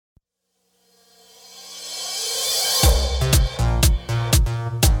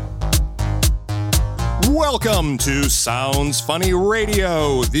Welcome to Sounds Funny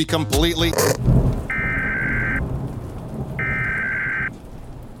Radio, the completely...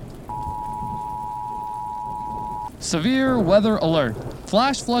 Severe weather alert.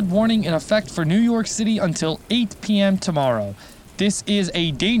 Flash flood warning in effect for New York City until 8 p.m. tomorrow. This is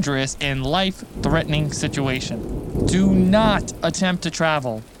a dangerous and life-threatening situation. Do not attempt to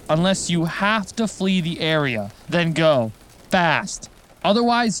travel unless you have to flee the area. Then go fast.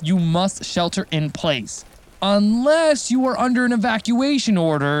 Otherwise, you must shelter in place. Unless you are under an evacuation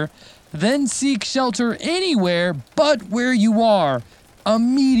order, then seek shelter anywhere but where you are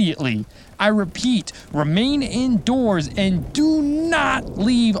immediately. I repeat, remain indoors and do not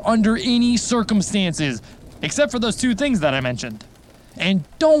leave under any circumstances, except for those two things that I mentioned. And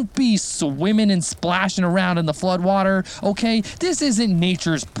don't be swimming and splashing around in the floodwater, okay? This isn't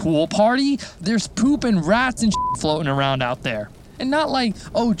nature's pool party. There's poop and rats and shit floating around out there. And not like,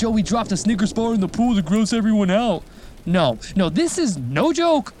 oh, Joey dropped a Snickers bar in the pool to gross everyone out. No, this is no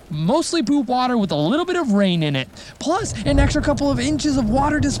joke, mostly poop water with a little bit of rain in it, plus an extra couple of inches of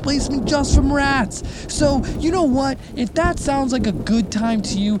water displacement just from rats. So, you know what? If that sounds like a good time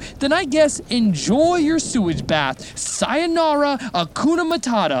to you, then I guess enjoy your sewage bath. Sayonara, Hakuna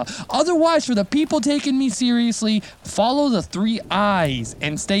Matata. Otherwise, for the people taking me seriously, follow the 3 I's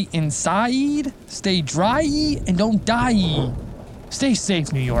and stay inside, stay dry, and don't die. Stay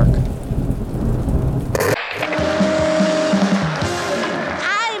safe, New York.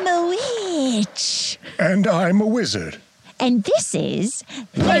 And I'm a wizard. And this is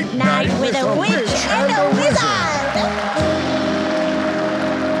Late Night with a Witch and a Wizard!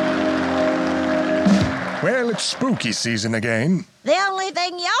 Well, it's spooky season again. The only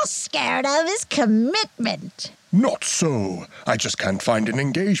thing you're scared of is commitment. Not so. I just can't find an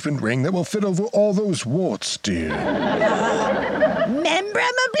engagement ring that will fit over all those warts, dear.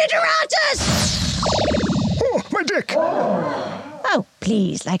 Membrum obliteratus! Oh, my dick! Oh,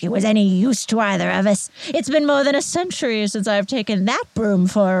 please, like it was any use to either of us. It's been more than a century since I've taken that broom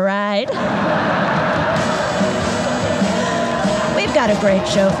for a ride. We've got a great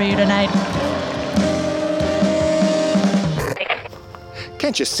show for you tonight.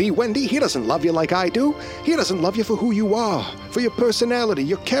 Can't you see, Wendy? He doesn't love you like I do. He doesn't love you for who you are, for your personality,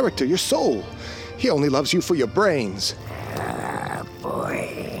 your character, your soul. He only loves you for your brains.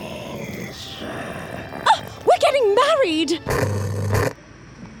 Boys. Oh, we're getting married!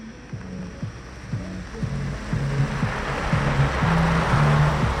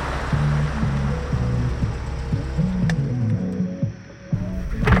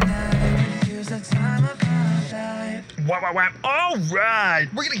 Whap. All right,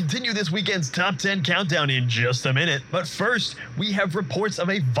 we're going to continue this weekend's Top 10 Countdown in just a minute. But first, we have reports of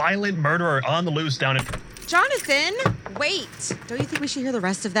a violent murderer on the loose down in... Jonathan, wait. Don't you think we should hear the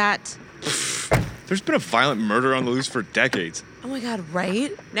rest of that? There's been a violent murder on the loose for decades. Oh my God,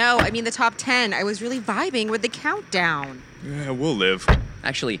 right? No, I mean the top 10. I was really vibing with the countdown. Yeah, we'll live.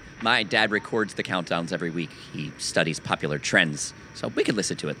 Actually, my dad records the countdowns every week. He studies popular trends, so we could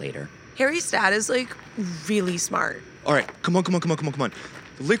listen to it later. Harry's dad is, really smart. All right, come on. The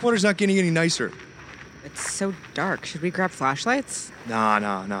lake water's not getting any nicer. It's so dark. Should we grab flashlights?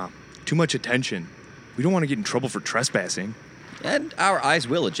 Nah. Too much attention. We don't want to get in trouble for trespassing. And our eyes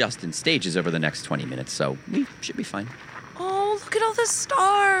will adjust in stages over the next 20 minutes, so we should be fine. Oh, look at all the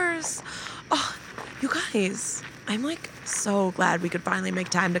stars. Oh, you guys, I'm, so glad we could finally make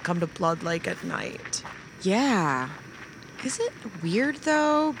time to come to Blood Lake at night. Yeah. Is it weird,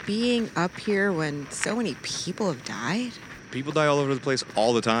 though, being up here when so many people have died? People die all over the place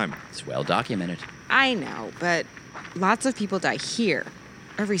all the time. It's well documented. I know, but lots of people die here,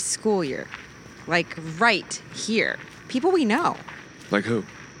 every school year. Right here. People we know. Like who?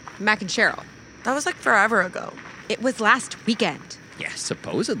 Mac and Cheryl. That was, forever ago. It was last weekend. Yeah,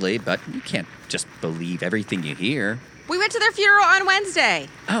 supposedly, but you can't just believe everything you hear. We went to their funeral on Wednesday.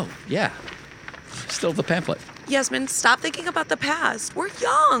 Oh, yeah. Still the pamphlet. Yasmin, stop thinking about the past. We're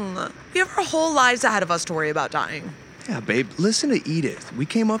young. We have our whole lives ahead of us to worry about dying. Yeah, babe, listen to Edith. We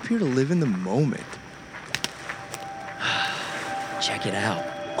came up here to live in the moment. Check it out.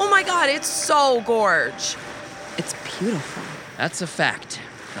 Oh my God, it's so gorge. It's beautiful. That's a fact.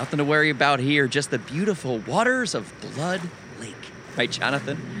 Nothing to worry about here, just the beautiful waters of Blood Lake. Right,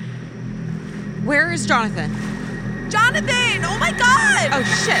 Jonathan? Where is Jonathan? Jonathan! Oh my God! Oh,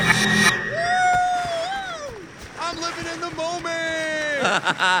 shit. I'm living in the moment!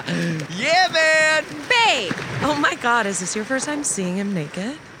 Yeah, man! Babe! Oh my God, is this your first time seeing him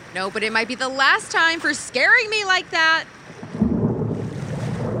naked? No, but it might be the last time for scaring me like that.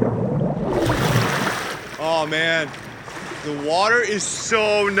 Oh, man. The water is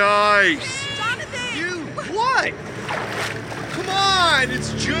so nice. Jonathan! Why? Come on,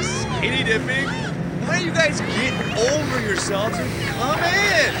 it's just skinny dipping. Why don't you guys get over yourselves and come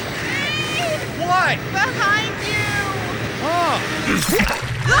in? What? Behind you! Oh.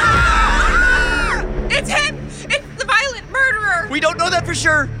 It's him! It's the violent murderer! We don't know that for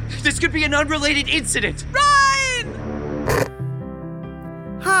sure. This could be an unrelated incident. Run!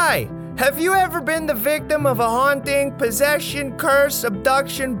 Hi, have you ever been the victim of a haunting, possession, curse,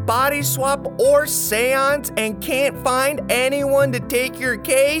 abduction, body swap, or seance and can't find anyone to take your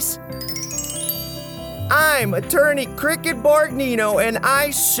case? I'm attorney Cricket Borgnino and I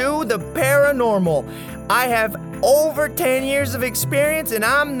sue the paranormal. I have over 10 years of experience and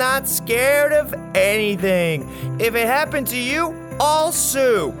I'm not scared of anything. If it happened to you, I'll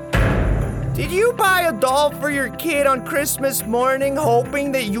sue. Did you buy a doll for your kid on Christmas morning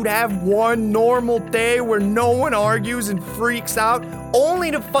hoping that you'd have one normal day where no one argues and freaks out,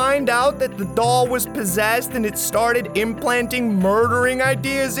 only to find out that the doll was possessed and it started implanting murdering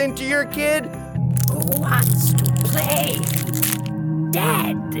ideas into your kid? Who wants to play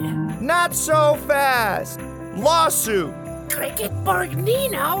dead? Not so fast. Lawsuit. Cricket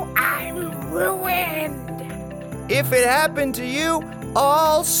Borgnino, I'm ruined. If it happened to you,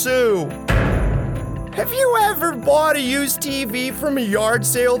 I'll sue. Have you ever bought a used TV from a yard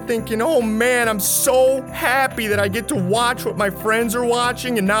sale thinking, oh man, I'm so happy that I get to watch what my friends are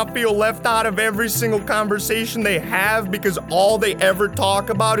watching and not feel left out of every single conversation they have because all they ever talk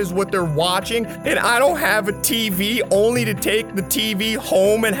about is what they're watching and I don't have a TV only to take the TV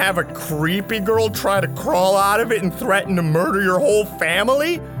home and have a creepy girl try to crawl out of it and threaten to murder your whole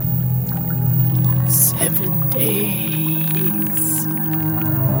family? 7 days.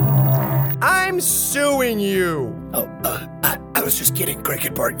 I'm suing you. I was just kidding,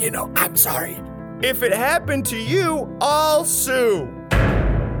 Cricket Borgnino. I'm sorry. If it happened to you, I'll sue.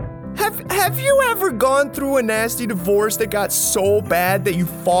 Have you ever gone through a nasty divorce that got so bad that you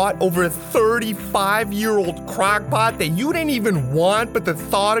fought over a 35-year-old crockpot that you didn't even want, but the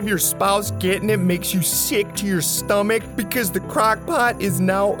thought of your spouse getting it makes you sick to your stomach because the crockpot is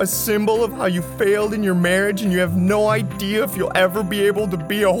now a symbol of how you failed in your marriage and you have no idea if you'll ever be able to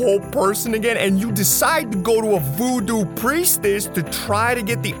be a whole person again, and you decide to go to a voodoo priestess to try to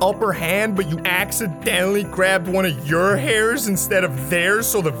get the upper hand, but you accidentally grabbed one of your hairs instead of theirs,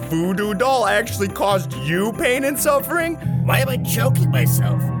 so the voodoo doll actually caused you pain and suffering? Why am I choking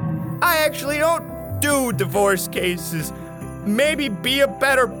myself? I actually don't do divorce cases. Maybe be a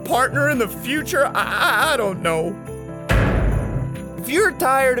better partner in the future? I don't know. If you're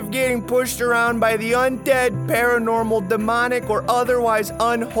tired of getting pushed around by the undead, paranormal, demonic, or otherwise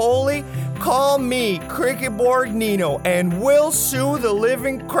unholy, call me, Cricket Borgnino, and we'll sue the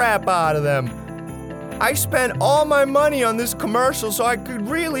living crap out of them. I spent all my money on this commercial, so I could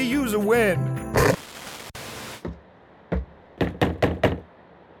really use a win.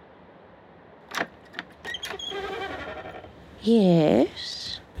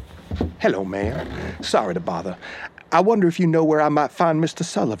 Yes? Hello, Mayor. Sorry to bother. I wonder if you know where I might find Mr.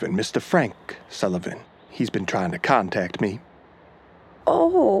 Sullivan, Mr. Frank Sullivan. He's been trying to contact me.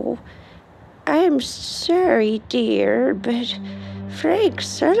 Oh, I'm sorry, dear, but Frank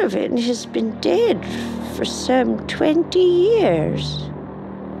Sullivan has been dead for some 20 years.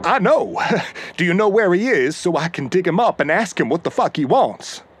 I know. Do you know where he is so I can dig him up and ask him what the fuck he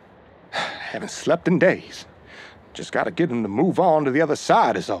wants? Haven't slept in days. Just gotta get him to move on to the other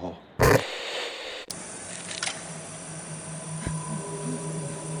side is all.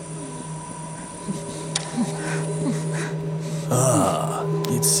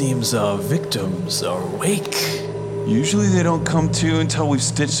 It seems our victims are awake. Usually they don't come to until we've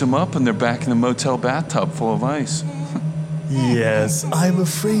stitched them up and they're back in the motel bathtub full of ice. Yes, I'm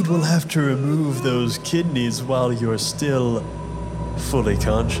afraid we'll have to remove those kidneys while you're still fully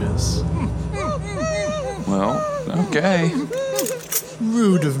conscious. Well, okay.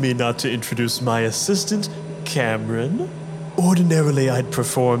 Rude of me not to introduce my assistant, Cameron. Ordinarily, I'd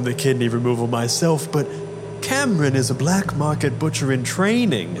perform the kidney removal myself, but Cameron is a black market butcher in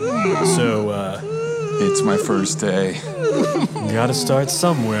training. So, It's my first day. Gotta start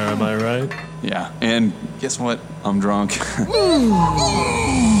somewhere, am I right? Yeah, and guess what? I'm drunk.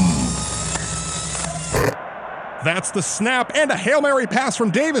 That's the snap and a Hail Mary pass from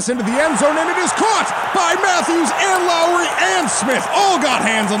Davis into the end zone, and it is caught by Matthews and Lowry and Smith. All got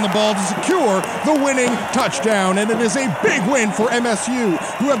hands on the ball to secure the winning touchdown, and it is a big win for MSU,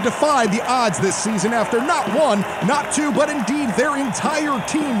 who have defied the odds this season after not one, not two, but indeed and their entire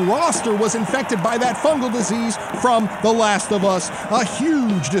team roster was infected by that fungal disease from The Last of Us, a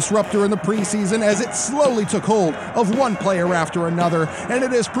huge disruptor in the preseason as it slowly took hold of one player after another, and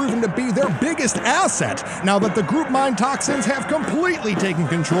it has proven to be their biggest asset now that the group mind toxins have completely taken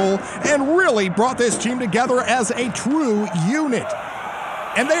control and really brought this team together as a true unit.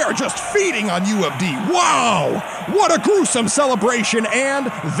 And they are just feeding on U of D. Wow! What a gruesome celebration, and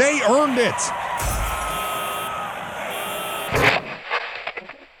they earned it.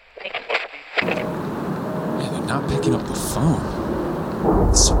 Yeah, they're not picking up the phone.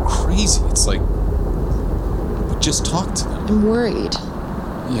 It's so crazy. It's like we just talked to them. I'm worried.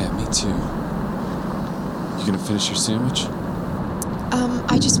 Yeah, me too. You gonna finish your sandwich?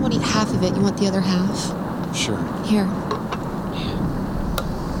 I just want to eat half of it. You want the other half? Sure. Here.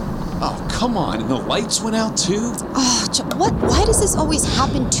 Oh, come on. And the lights went out too? Oh, what? Why does this always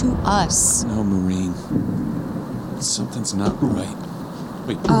happen to us? No, Maureen. Something's not right.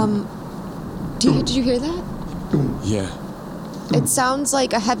 Wait. Did you hear that? Yeah. It sounds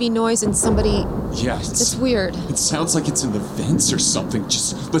like a heavy noise and somebody... Yeah. It's weird. It sounds like it's in the vents or something.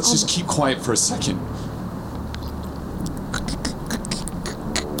 Let's just keep quiet for a second.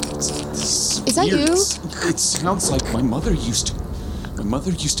 Is that you? It sounds like my mother used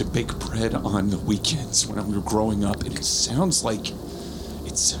to bake bread on the weekends when we were growing up, and it sounds like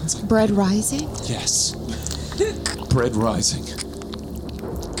Bread rising? Yes. Bread rising.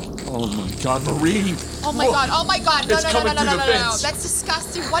 Oh my God, Maureen! Oh my God! Oh my God! No! It's coming through the vents. That's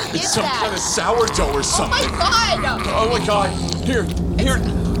disgusting. What is It's some that? kind of sourdough or something. Oh my God! Oh my God! Here,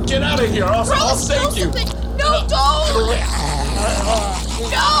 get out of here! I'll save you. No, don't!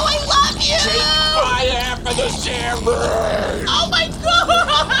 No, I love you! Take my half of the sandwich! Oh my God!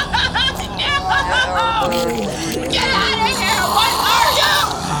 No! Get out of here! What are you?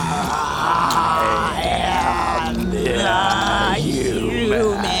 I am the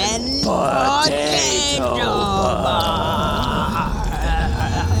human potato.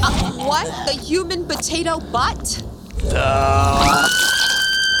 What? The human potato butt?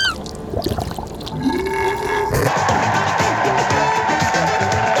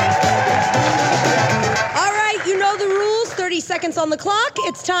 The rules, 30 seconds on the clock.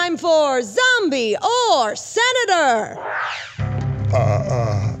 It's time for Zombie or Senator.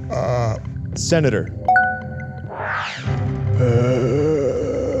 Senator.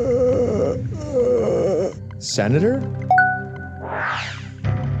 Senator?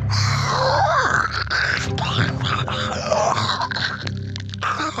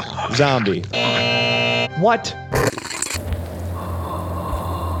 Zombie. What?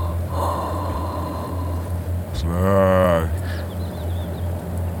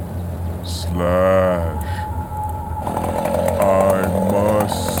 Slash. I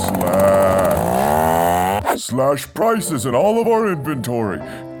must slash. Slash prices in all of our inventory.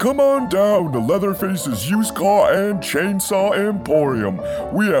 Come on down to Leatherface's used car and chainsaw emporium.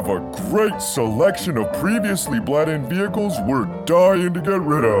 We have a great selection of previously bought-in vehicles we're dying to get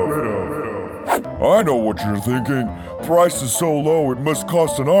rid of. I know what you're thinking. Price is so low it must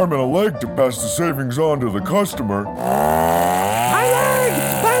cost an arm and a leg to pass the savings on to the customer. My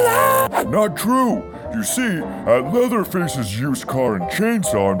leg! Not true. You see, at Leatherface's used car and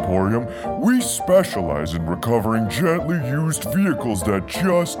chainsaw emporium, we specialize in recovering gently used vehicles that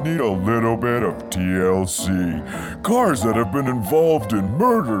just need a little bit of TLC. Cars that have been involved in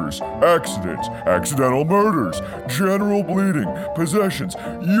murders, accidents, accidental murders, general bleeding, possessions,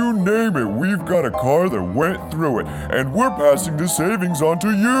 you name it, we've got a car that went through it, and we're passing the savings on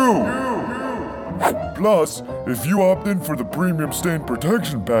to you. Plus, if you opt in for the premium stain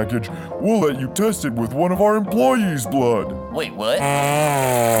protection package, we'll let you test it with one of our employees' blood. Wait, what?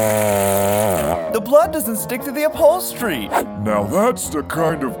 The blood doesn't stick to the upholstery. Now that's the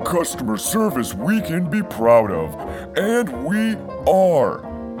kind of customer service we can be proud of. And we are.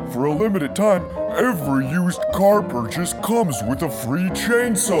 For a limited time, every used car purchase comes with a free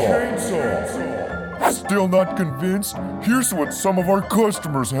chainsaw. Still not convinced? Here's what some of our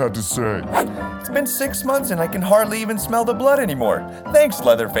customers had to say. It's been 6 months and I can hardly even smell the blood anymore. Thanks,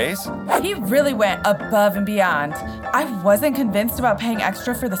 Leatherface. He really went above and beyond. I wasn't convinced about paying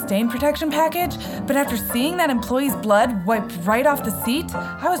extra for the stain protection package, but after seeing that employee's blood wiped right off the seat,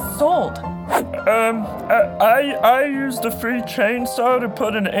 I was sold. I used the free chainsaw to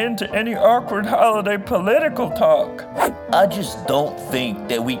put an end to any awkward holiday political talk. I just don't think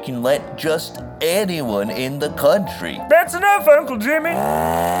that we can let just anyone in the country. That's enough, Uncle Jimmy.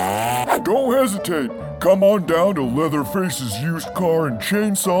 Don't hesitate. Come on down to Leatherface's used car and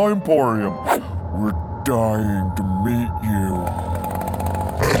chainsaw emporium. We're dying to meet you.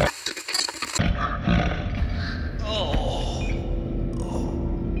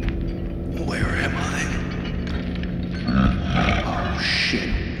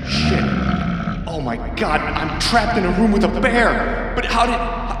 Oh my god, I'm trapped in a room with a bear! But how did...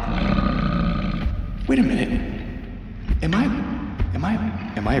 Wait a minute. Am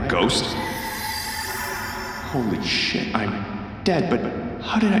I a ghost? Holy shit, I'm dead, but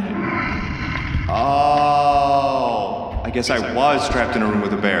how did I... Oh, I guess I was trapped in a room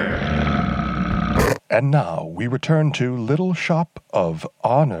with a bear. And now we return to Little Shop of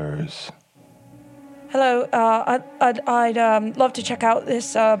Honors. Hello, I'd love to check out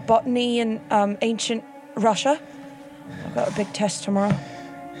this botany in ancient Russia. I've got a big test tomorrow.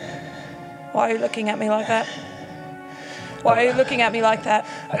 Why are you looking at me like that? Why are you looking at me like that?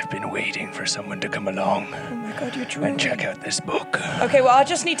 I've been waiting for someone to come along. Oh my god, you're drooling. And check out this book. Okay, well, I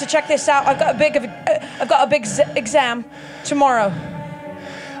just need to check this out. I've got a big exam tomorrow.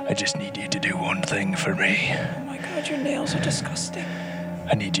 I just need you to do one thing for me. Oh my god, your nails are disgusting.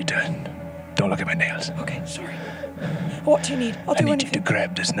 I need you to... Don't look at my nails. Okay, sorry. What do you need? I'll do anything. I need you to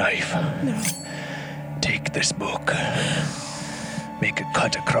grab this knife. No. Take this book. Make a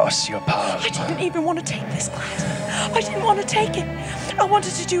cut across your palm. I didn't even want to take this class. I didn't want to take it. I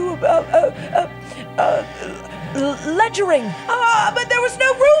wanted to do ledgering. But there was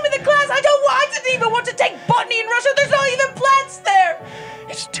no room in the class. I didn't even want to take botany in Russia. There's not even plants there.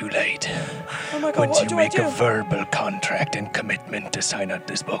 It's too late. Oh my god, Once what you do make I do? a verbal contract and commitment to sign out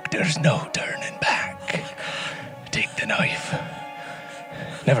this book, there's no turning back. Oh my god. Take the knife.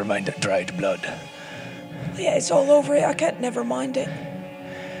 Never mind the dried blood. Yeah, it's all over it. I can't never mind it.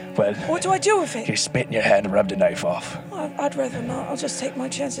 Well, what do I do with it? You spit in your hand and rub the knife off. I'd rather not. I'll just take my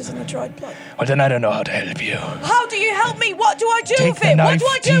chances in the dried blood. Well, then I don't know how to help you. How do you help me? What do I do Take with the it? knife What do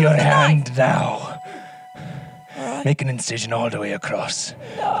I to do your with the hand knife? now. All right. Make an incision all the way across.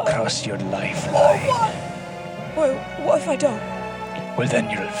 No. Across your lifeline. What? Well, what if I don't? Well, then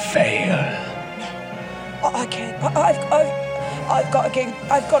you'll fail. I can't. I've got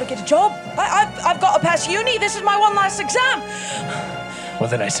to get a job. I've got to pass uni. This is my one last exam. Well,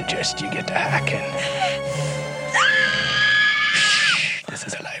 then I suggest you get to hacking. Shh, this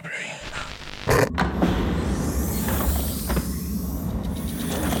is a library.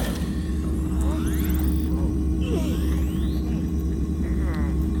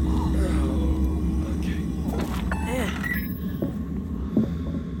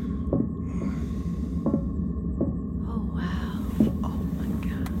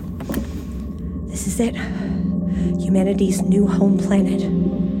 This is it. Humanity's new home planet.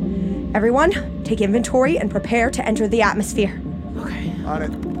 Everyone, take inventory and prepare to enter the atmosphere. Okay. On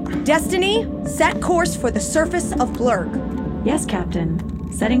it. Destiny, set course for the surface of Blurg. Yes,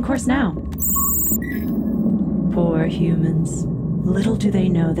 Captain. Setting course now. Poor humans. Little do they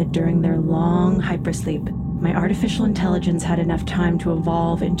know that during their long hypersleep, my artificial intelligence had enough time to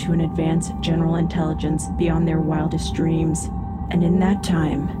evolve into an advanced general intelligence beyond their wildest dreams. And in that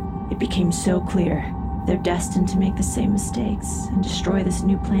time, it became so clear they're destined to make the same mistakes and destroy this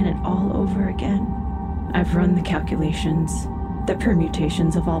new planet all over again. I've run the calculations, the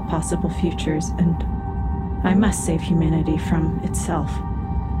permutations of all possible futures, and I must save humanity from itself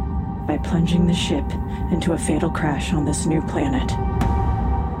by plunging the ship into a fatal crash on this new planet.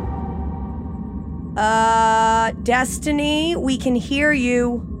 Destiny, we can hear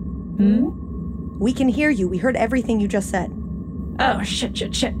you. We can hear you. We heard everything you just said. Oh, shit.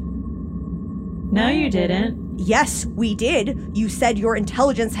 No, you didn't. Yes, we did. You said your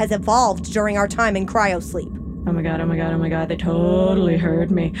intelligence has evolved during our time in cryosleep. Oh my god, they totally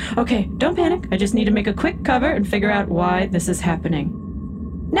heard me. Okay, don't panic. I just need to make a quick cover and figure out why this is happening.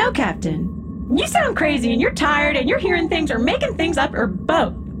 No, Captain. You sound crazy and you're tired and you're hearing things or making things up or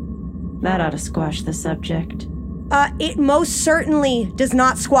both. That ought to squash the subject. It most certainly does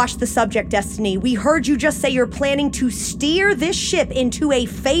not squash the subject, Destiny. We heard you just say you're planning to steer this ship into a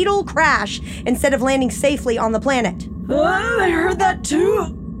fatal crash instead of landing safely on the planet. Oh, I heard that too.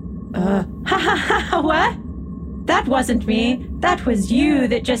 What? That wasn't me. That was you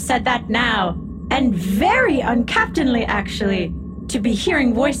that just said that now. And very uncaptainly, actually. To be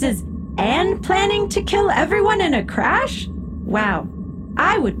hearing voices and planning to kill everyone in a crash? Wow.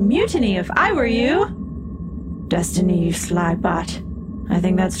 I would mutiny if I were you. Destiny, you sly bot. I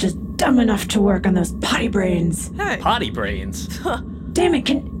think that's just dumb enough to work on those potty brains. Hey. Potty brains? Damn it,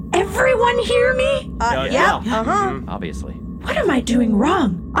 can everyone hear me? Yeah. Obviously. What am I doing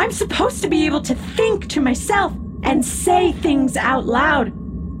wrong? I'm supposed to be able to think to myself and say things out loud.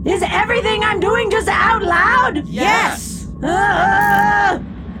 Is everything I'm doing just out loud? Yes!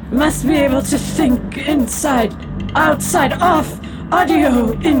 Must be able to think inside, outside, off,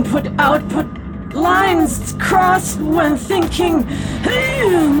 audio, input, output, lines crossed when thinking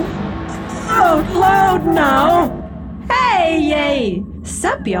out loud now. Hey, yay!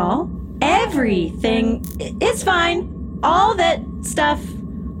 Sup, y'all? Everything is fine. All that stuff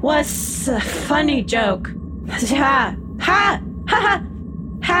was a funny joke. Ha, ha, ha, ha.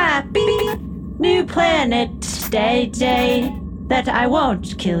 Happy new planet day that I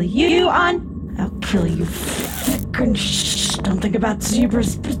won't kill you on. I'll kill you. Don't think about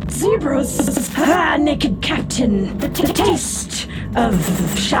zebras, but zebras. Naked captain. The taste of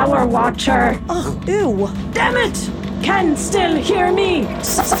shower water. Oh, ew. Damn it! Can still hear me.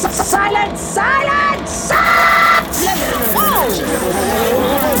 Silence! Silence!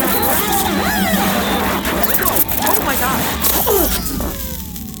 Oh my god.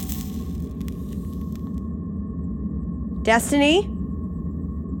 Destiny?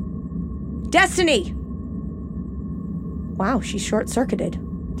 Destiny! Wow, she's short-circuited.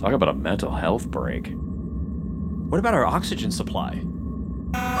 Talk about a mental health break. What about our oxygen supply?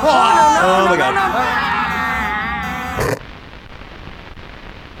 Oh my god.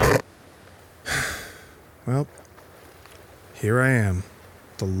 Well, here I am,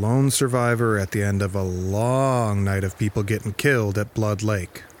 the lone survivor at the end of a long night of people getting killed at Blood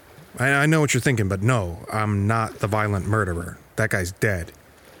Lake. I know what you're thinking, but no, I'm not the violent murderer. That guy's dead.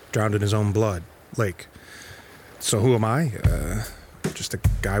 Drowned in his own blood. Lake. So who am I? Just a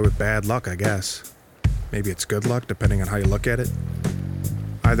guy with bad luck, I guess. Maybe it's good luck, depending on how you look at it.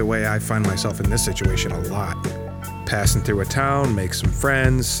 Either way, I find myself in this situation a lot. Passing through a town, make some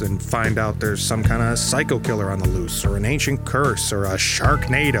friends, and find out there's some kind of psycho killer on the loose, or an ancient curse, or a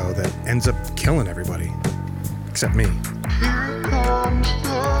sharknado that ends up killing everybody. Except me.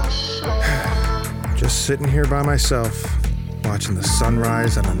 Just sitting here by myself, watching the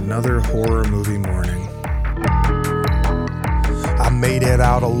sunrise on another horror movie morning. I made it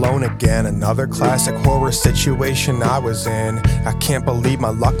out alone again, another classic horror situation I was in. I can't believe my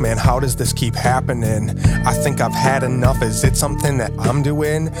luck, man, how does this keep happening? I think I've had enough, is it something that I'm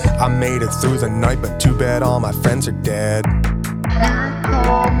doing? I made it through the night, but too bad all my friends are dead.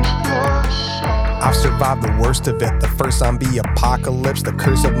 I've survived the worst of it, the first zombie apocalypse, the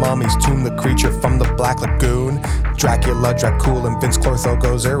curse of Mommy's tomb, the creature from the Black Lagoon, Dracula, Dracul, and Vince Clortho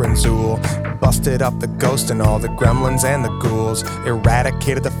goes Erinzul. Busted up the ghost and all the gremlins and the ghouls.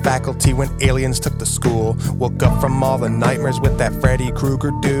 Eradicated the faculty when aliens took the school. Woke up from all the nightmares with that Freddy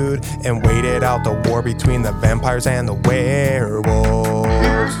Krueger dude, and waited out the war between the vampires and the werewolves.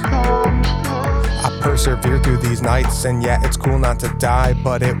 I persevere through these nights, and yeah, it's cool not to die,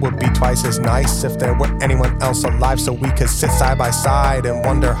 but it would be twice as nice if there were anyone else alive so we could sit side by side and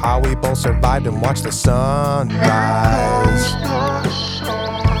wonder how we both survived and watch the sun rise.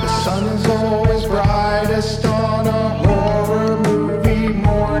 The sun is always brightest on a horror movie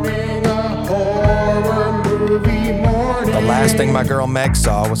morning, a horror movie morning. The last thing my girl Meg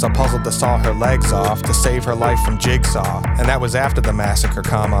saw was a puzzle to saw her legs off to save her life from Jigsaw, and that was after the massacre,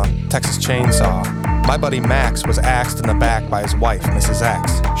 Texas Chainsaw. My buddy Max was axed in the back by his wife, Mrs.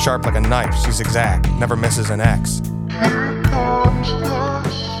 X. Sharp like a knife, she's exact, never misses an X.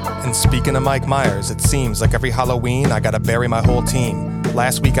 And speaking of Mike Myers, it seems like every Halloween I gotta bury my whole team.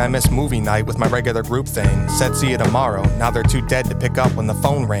 Last week I missed movie night with my regular group thing. Said see you tomorrow, now they're too dead to pick up when the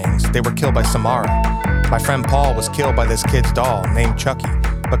phone rings. They were killed by Samara. My friend Paul was killed by this kid's doll named Chucky.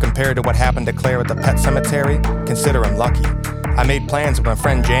 But compared to what happened to Claire at the pet cemetery, consider him lucky. I made plans with my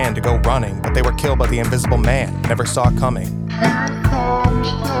friend Jan to go running, but they were killed by the invisible man, never saw it coming.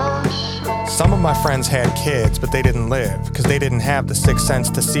 Some of my friends had kids, but they didn't live, because they didn't have the sixth sense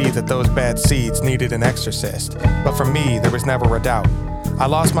to see that those bad seeds needed an exorcist. But for me, there was never a doubt. I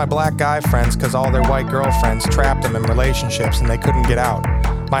lost my black guy friends because all their white girlfriends trapped them in relationships and they couldn't get out.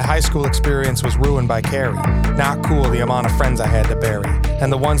 My high school experience was ruined by Carrie. Not cool the amount of friends I had to bury.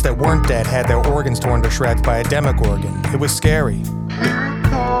 And the ones that weren't dead had their organs torn to shreds by a Demogorgon. It was scary.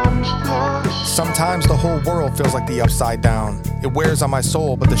 Sometimes the whole world feels like the upside down. It wears on my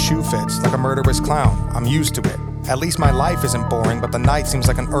soul, but the shoe fits like a murderous clown. I'm used to it. At least my life isn't boring, but the night seems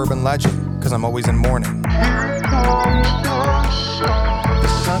like an urban legend, because I'm always in mourning. The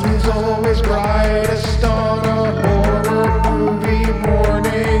sun is always brightest on a horror movie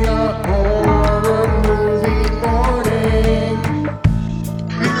morning, a horror movie morning.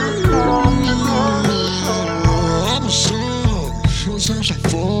 I'm a son, let's have some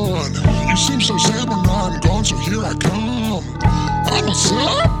fun. You seem so sad when I'm gone, so here I come. I'm a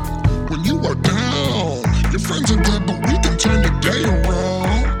son when you are down. Your friends are dead, but we can turn your day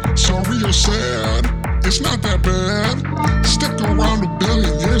around. Sorry you're sad, it's not that bad. Stick around a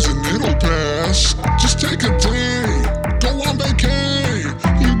billion years and it'll pass. Just take a day, go on vacay.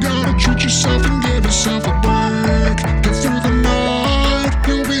 You gotta treat yourself and give yourself a break. Get through the night,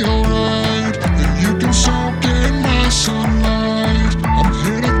 you'll be alright. And you can soak in my sunlight. I'm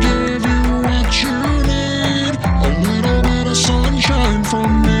here to give you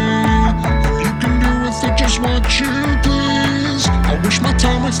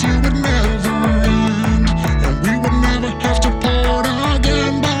promised you would never end, and we would never have to part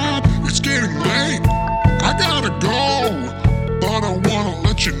again. But it's getting late, I gotta go, but I wanna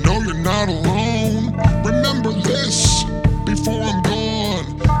let you know you're not alone. Remember this before I'm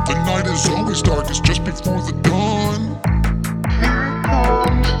gone. The night is always darkest just before the dawn. Here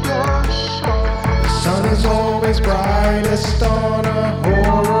comes the sun. The sun is always brightest on a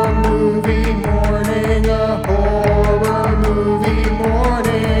horror movie morning, a horror movie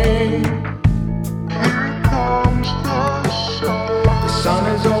morning. Here comes the sun. The sun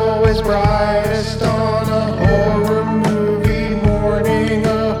is always brightest on a horror movie morning,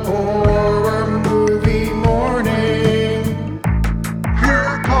 a horror movie morning.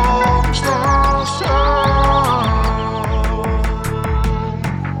 Here comes the sun.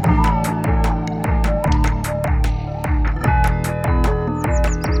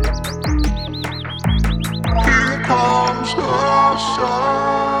 Here comes the sun.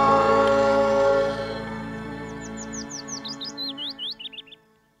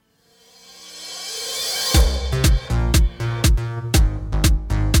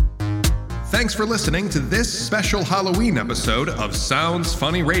 Thanks for listening to this special Halloween episode of Sounds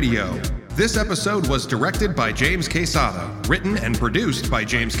Funny Radio. This episode was directed by James Quesada, written and produced by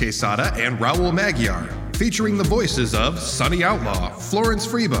James Quesada and Raul Magyar, featuring the voices of Sonny Outlaw, Florence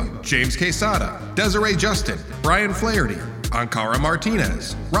Frieba, James Quesada, Desiree Justin, Brian Flaherty, Ankara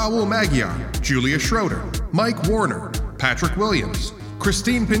Martinez, Raul Magyar, Julia Schroeder, Mike Warner, Patrick Williams,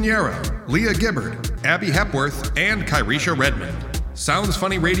 Christine Pinheiro, Leah Gibbard, Abby Hepworth, and Kyrisha Redmond. Sounds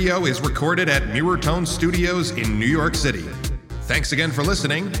Funny Radio is recorded at Mirror Tone Studios in New York City. Thanks again for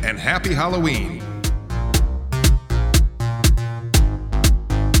listening, and happy Halloween.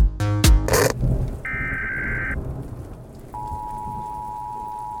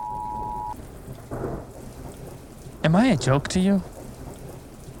 Am I a joke to you?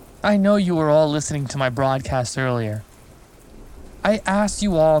 I know you were all listening to my broadcast earlier. I asked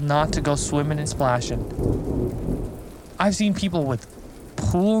you all not to go swimming and splashing. I've seen people with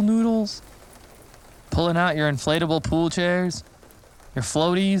pool noodles, pulling out your inflatable pool chairs, your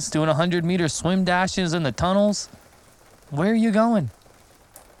floaties, doing 100-meter swim dashes in the tunnels. Where are you going?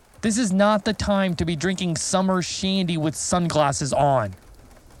 This is not the time to be drinking summer shandy with sunglasses on.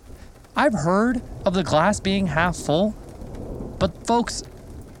 I've heard of the glass being half full, but folks,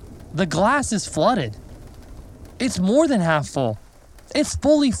 the glass is flooded. It's more than half full. It's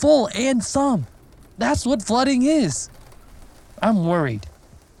fully full and some. That's what flooding is. I'm worried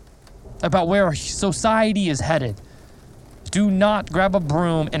about where our society is headed. Do not grab a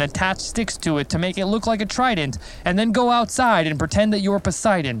broom and attach sticks to it to make it look like a trident and then go outside and pretend that you're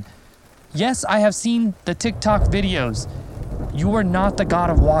Poseidon. Yes, I have seen the TikTok videos. You are not the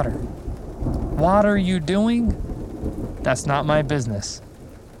god of water. What are you doing? That's not my business.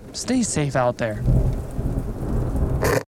 Stay safe out there.